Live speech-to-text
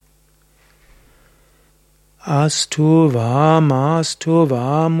Astu va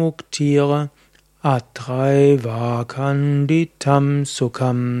muktira atraiva kanditam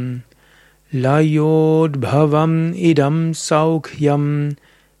sukham layod bhavam idam saukhyam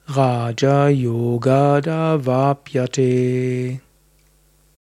raja yogadavapyate.